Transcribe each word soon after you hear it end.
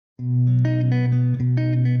How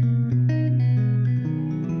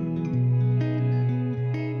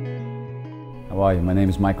are you? My name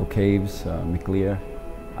is Michael Kaves, McLear.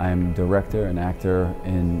 I'm director and actor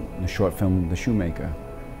in the short film The Shoemaker.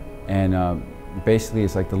 And basically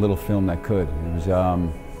it's like the little film that could. It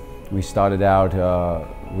was, we started out,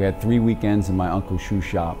 we had 3 weekends in my uncle's shoe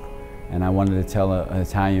shop, and I wanted to tell an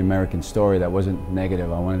Italian-American story that wasn't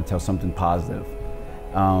negative. I wanted to tell something positive.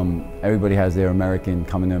 Everybody has their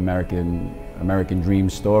coming to American dream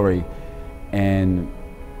story, and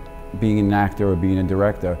being an actor or being a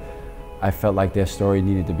director, I felt like their story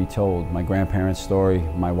needed to be told. My grandparents' story,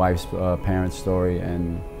 my wife's parents' story,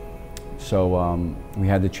 and so we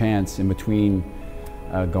had the chance in between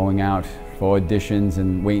going out for auditions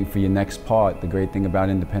and waiting for your next part. The great thing about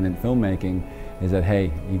independent filmmaking is that,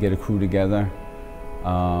 hey, you get a crew together,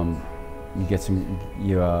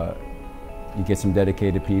 you get some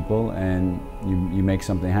dedicated people, and you make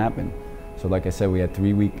something happen. So like I said, we had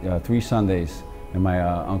 3 Sundays in my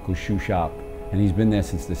uncle's shoe shop. And he's been there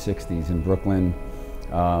since the 60s in Brooklyn,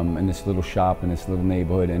 in this little shop in this little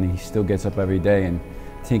neighborhood, and he still gets up every day and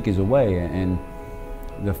tinkers away. And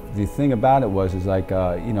the thing about it is like,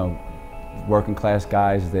 you know, working class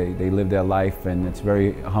guys, they live their life, and it's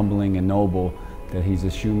very humbling and noble that he's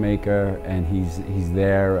a shoemaker and he's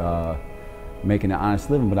there making an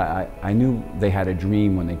honest living. But I knew they had a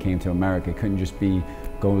dream when they came to America. It couldn't just be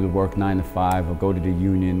go to work 9 to 5 or go to the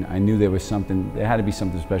union. I knew there was something, there had to be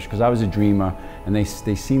something special, because I was a dreamer, and they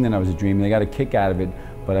seen that I was a dreamer. They got a kick out of it.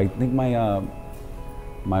 But I think my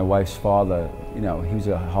wife's father, you know, he was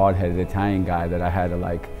a hard-headed Italian guy that I had to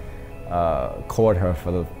like court her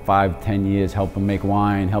for the 5–10 years, help him make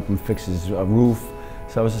wine, help him fix his roof.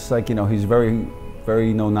 So I was just like, you know, he's a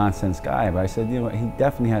very no-nonsense guy. But I said, you know, he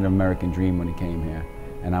definitely had an American dream when he came here,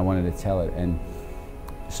 and I wanted to tell it. And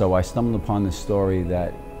so I stumbled upon this story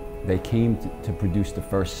that they came to produce the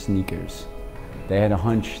first sneakers. They had a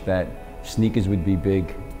hunch that sneakers would be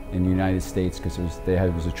big in the United States because there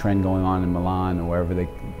was a trend going on in Milan or wherever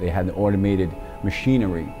they had the automated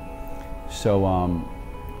machinery. So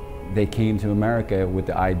they came to America with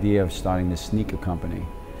the idea of starting this sneaker company.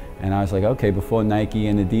 And I was like, okay, before Nike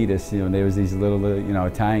and Adidas, you know, there was these little you know,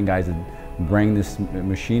 Italian guys that bring this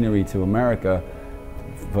machinery to America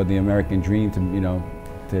for the American dream to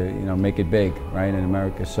make it big, right, in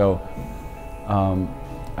America. So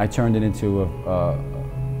I turned it into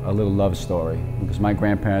a little love story, because my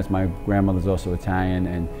grandmother's also Italian,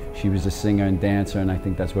 and she was a singer and dancer, and I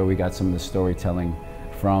think that's where we got some of the storytelling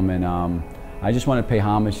from. And I just wanted to pay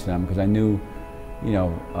homage to them, because I knew, you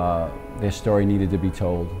know, their story needed to be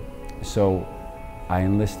told. So I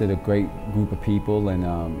enlisted a great group of people and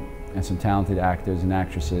some talented actors and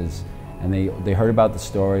actresses, and they heard about the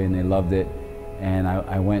story and they loved it. And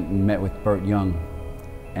I went and met with Burt Young,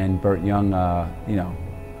 and Burt Young, you know,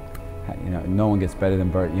 no one gets better than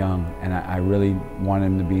Burt Young, and I really wanted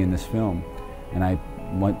him to be in this film. And I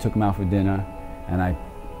took him out for dinner, and I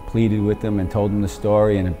pleaded with him and told him the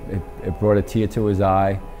story, and it brought a tear to his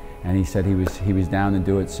eye, and he said he was down to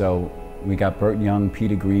do it. So we got Burt Young,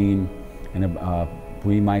 Peter Green, and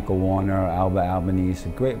Brie Michael Warner, Alba Albanese,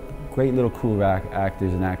 a great little crew of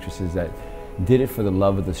actors and actresses that did it for the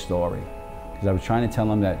love of the story. Because I was trying to tell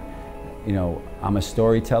them that, you know, I'm a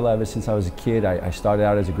storyteller ever since I was a kid. I started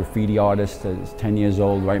out as a graffiti artist. I was 10 years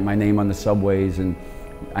old, write my name on the subways, and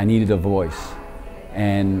I needed a voice.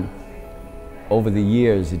 And over the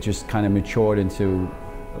years, it just kind of matured into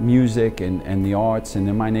music and the arts. And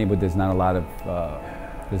in my neighborhood, there's not a lot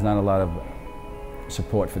of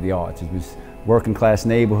support for the arts. It was working class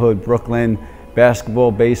neighborhood, Brooklyn,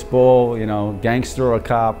 basketball, baseball, you know, gangster or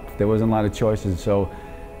cop. There wasn't a lot of choices. So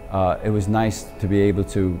it was nice to be able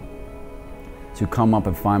to come up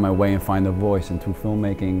and find my way and find a voice. And through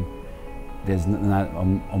filmmaking, there's not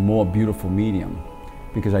a more beautiful medium,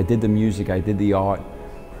 because I did the music, I did the art,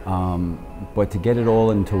 but to get it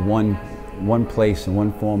all into one place and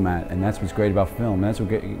one format, and that's what's great about film. That's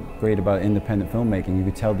what's great about independent filmmaking. You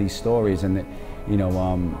could tell these stories, and you know.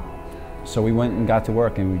 So we went and got to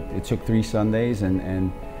work, and it took 3 Sundays,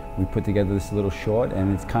 and we put together this little short,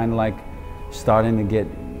 and it's kind of like starting to get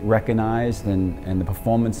recognized, and the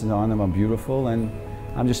performances on them are beautiful, and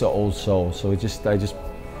I'm just an old soul, so it just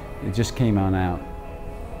came on out,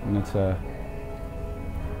 and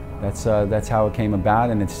that's how it came about,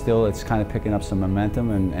 and it's kind of picking up some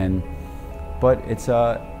momentum, but it's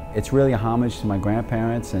really a homage to my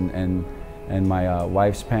grandparents and my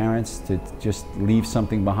wife's parents, to just leave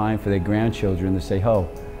something behind for their grandchildren, to say, oh,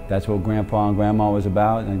 that's what Grandpa and Grandma was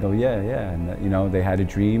about, and I go, yeah, and you know, they had a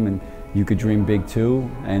dream, and you could dream big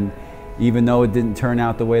too. And even though it didn't turn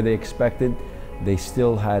out the way they expected, they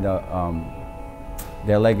still had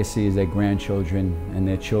their legacy is their grandchildren and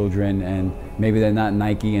their children, and maybe they're not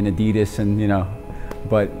Nike and Adidas, and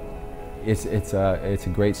but it's a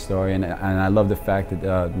great story, and I love the fact that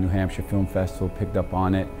the New Hampshire Film Festival picked up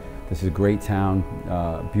on it. This is a great town,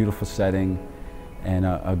 beautiful setting, and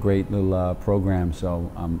a great little program.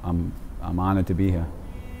 So I'm honored to be here.